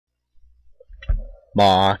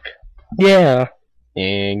Mock. Yeah.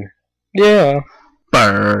 Ing. Yeah.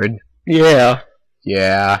 Bird. Yeah.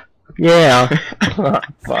 Yeah. Yeah.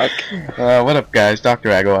 Fuck. What up, guys? Dr.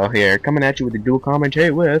 Agawal here, coming at you with a dual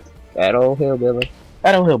commentary with That old hillbilly.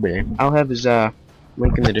 That old hillbilly. I'll have his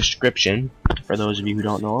link in the description for those of you who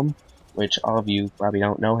don't know him, which all of you probably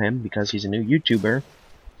don't know him because he's a new YouTuber.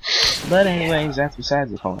 But anyways, that's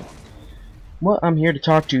besides the point. What I'm here to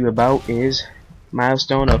talk to you about is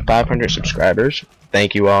milestone of 500 subscribers.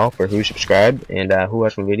 Thank you all for who subscribed and who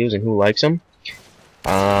watched my videos and who likes them.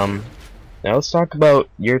 Now let's talk about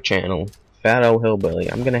your channel, Fat Old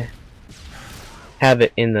Hillbilly. I'm gonna have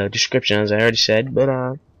it in the description as I already said,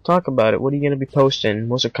 but talk about it. What are you gonna be posting?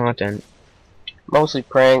 What's the content? Mostly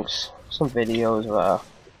pranks, some videos,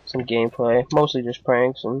 some gameplay. Mostly just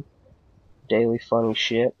pranks and daily funny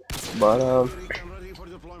shit. But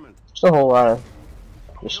just a whole lot of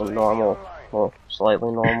just some normal, well,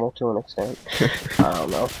 slightly normal to an extent. I don't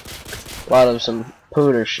know. A lot of some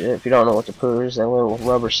pooter shit. If you don't know what the pooter is, that little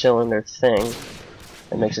rubber cylinder thing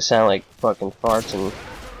that makes it sound like fucking farts and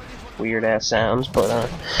weird ass sounds. But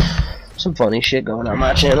some funny shit going on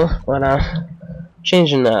my channel. But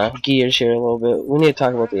changing gears here a little bit, we need to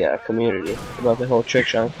talk about the community, about the whole trick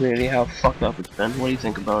shot community, how fucked up it's been. What do you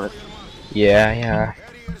think about it? Yeah.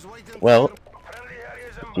 Well,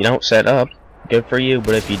 if you don't set up, good for you.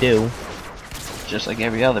 But if you do, just like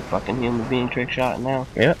every other fucking human being trick shot now.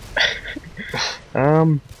 Yep.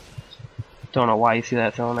 Don't know why you see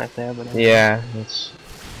that thrown right there, but yeah, it's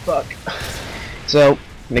fuck. So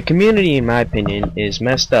the community, in my opinion, is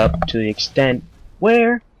messed up to the extent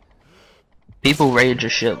where people rage a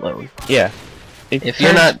shitload. Yeah. If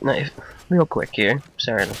you're not, real quick here.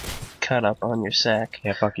 Sorry to cut up on your sack.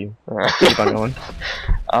 Yeah, fuck you. Keep on going.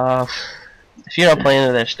 If you're not playing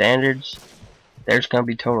to their standards, there's gonna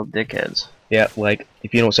be total dickheads. Yeah, like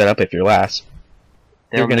if you don't set up, if you're last,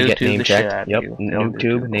 you're gonna get name checked. Yep,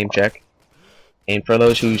 YouTube name check. And for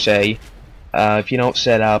those who say, if you don't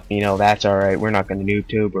set up, you know, that's alright, we're not gonna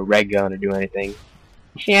YouTube or red gun or do anything.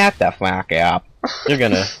 Shut the fuck up. They're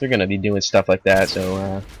gonna be doing stuff like that,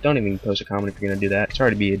 so don't even post a comment if you're gonna do that. It's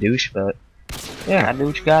hard to be a douche, but yeah. Gotta do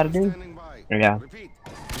what you gotta do. Yeah.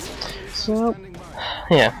 So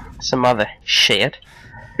yeah, some other shit.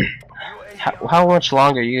 How much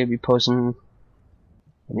longer are you gonna be posting,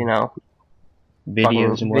 you know,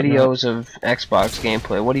 videos and videos of Xbox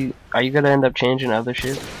gameplay? Are you gonna end up changing other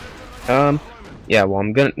shit? Yeah, well,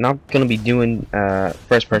 I'm not gonna be doing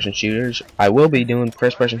first-person shooters. I will be doing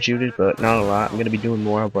first-person shooters, but not a lot. I'm gonna be doing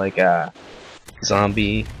more of like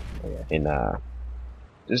zombie and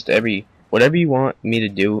just whatever you want me to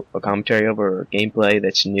do, a commentary over or gameplay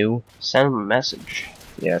that's new. Send them a message.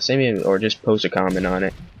 Yeah, send me or just post a comment on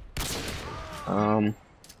it.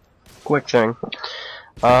 Quick thing.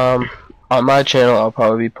 On my channel, I'll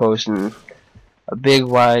probably be posting a big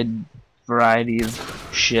wide variety of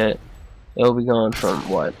shit. It'll be going from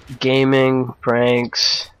what? Gaming,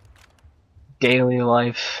 pranks, daily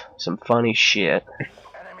life, some funny shit.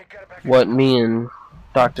 What me and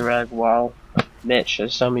Dr. Agawal, Mitch,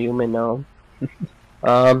 as some of you may know,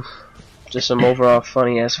 just some overall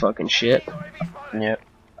funny ass fucking shit. Yep.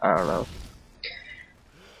 I don't know.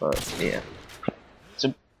 But yeah.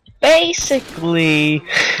 So basically,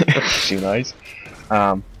 too nice.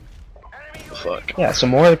 Fuck. Yeah. So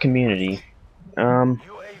more of the community.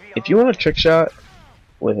 If you want a trick shot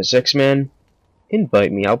with a 6-man,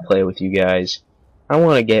 invite me. I'll play with you guys. I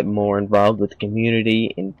want to get more involved with the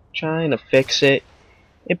community and trying to fix it.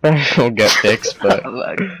 It probably won't get fixed, but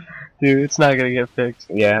dude, it's not gonna get fixed.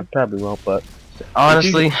 Yeah, it probably won't. But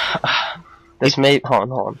honestly, this may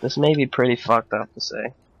hold on. This may be pretty fucked up to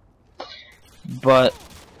say, but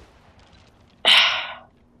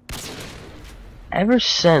ever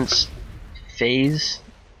since FaZe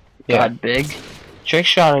got big, trick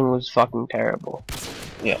shotting was fucking terrible.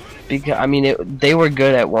 Yeah. Because I mean, they were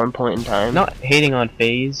good at one point in time. Not hating on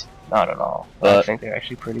FaZe, not at all. But I think they're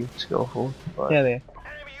actually pretty skillful. But yeah, they.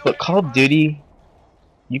 But Call of Duty,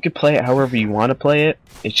 you can play it however you want to play it.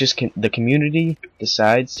 It's just the community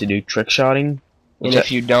decides to do trick shotting, and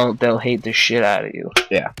if you don't, they'll hate the shit out of you.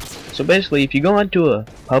 Yeah. So basically, if you go onto a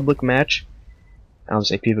public match, I don't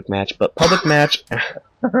say public match, but public match,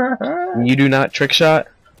 and you do not trick shot,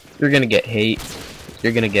 you're gonna get hate.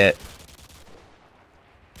 You're gonna get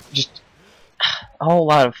just a whole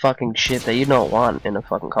lot of fucking shit that you don't want in a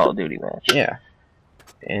fucking Call of Duty match. Yeah.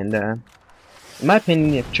 And in my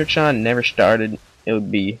opinion, if trick shotting never started, it would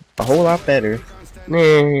be a whole lot better.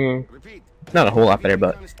 Not a whole lot better,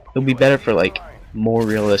 but it would be better for like more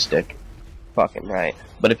realistic. Fucking right.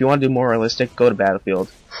 But if you want to do more realistic, go to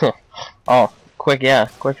Battlefield. Oh, quick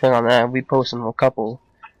thing on that. We posting a couple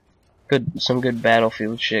some good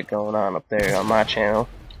Battlefield shit going on up there on my channel.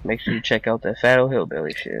 Make sure you check out that Fat Old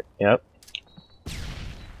Hillbilly shit. Yep.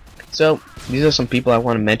 So these are some people I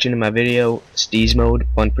want to mention in my video. Steez Mode,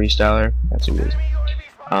 Fun Freestyler. That's who it is.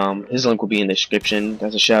 His link will be in the description.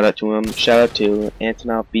 That's a shout out to him. Shout out to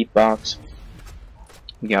Antonov Beatbox.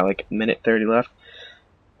 We got like a minute 30 left.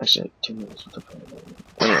 Actually, like 2 minutes. What the fuck?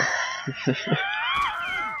 Anyway.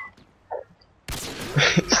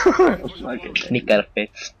 Sneak got a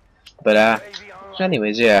fix. But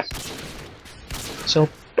anyways, yeah. So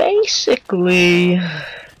basically,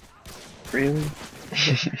 really,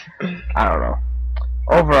 I don't know.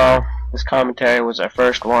 Overall, this commentary was our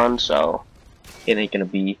first one, so it ain't gonna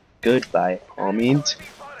be good by all means.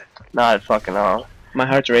 Not at fucking all. My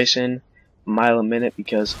heart's racing a mile a minute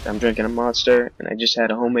because I'm drinking a Monster and I just had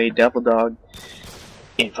a homemade devil dog.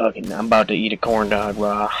 And fucking, I'm about to eat a corn dog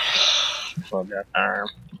raw. Fuck that arm.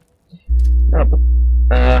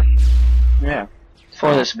 Yeah.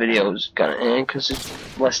 Before this video is gonna end, because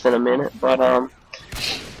it's less than a minute, but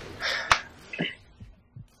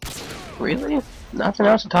really? Nothing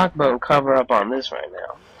else to talk about and cover up on this right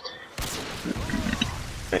now.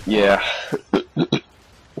 Yeah.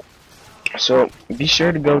 So be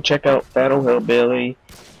sure to go check out Fat Old Hillbilly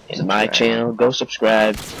in my channel. Go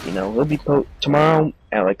subscribe. You know, we'll be tomorrow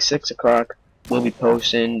at like 6 o'clock. We'll be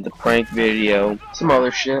posting the prank video. Some other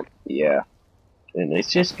shit. Yeah. And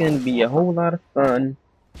it's just gonna be a whole lot of fun.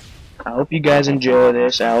 I hope you guys enjoy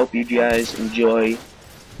this. I hope you guys enjoy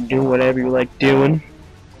doing whatever you like doing.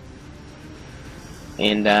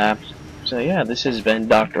 And so yeah, this has been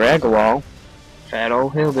Dr. Agarwal, Fat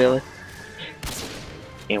Old Hillbilly.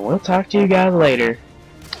 And we'll talk to you guys later.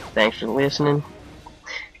 Thanks for listening.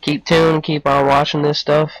 Keep tuned, keep on watching this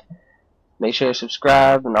stuff. Make sure to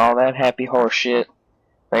subscribe and all that happy horse shit.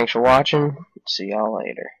 Thanks for watching. See y'all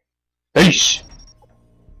later. Peace.